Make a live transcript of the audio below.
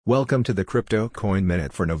Welcome to the Crypto Coin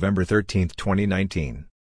Minute for November 13, 2019.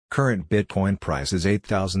 Current Bitcoin price is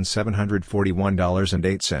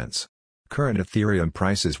 $8,741.08. Current Ethereum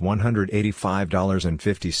price is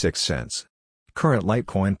 $185.56. Current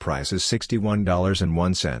Litecoin price is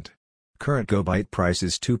 $61.01. Current GoByte price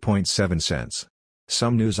is 2.7 cents.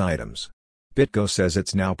 Some news items. BitGo says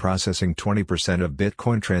it's now processing 20% of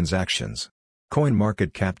Bitcoin transactions.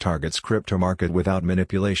 CoinMarketCap targets crypto market without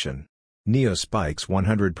manipulation. NEO spikes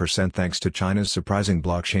 100% thanks to China's surprising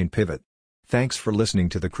blockchain pivot. Thanks for listening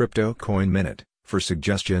to the Crypto Coin Minute. For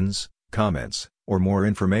suggestions, comments, or more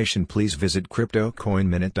information, please visit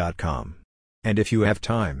CryptoCoinMinute.com. And if you have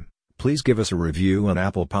time, please give us a review on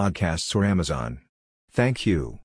Apple Podcasts or Amazon. Thank you.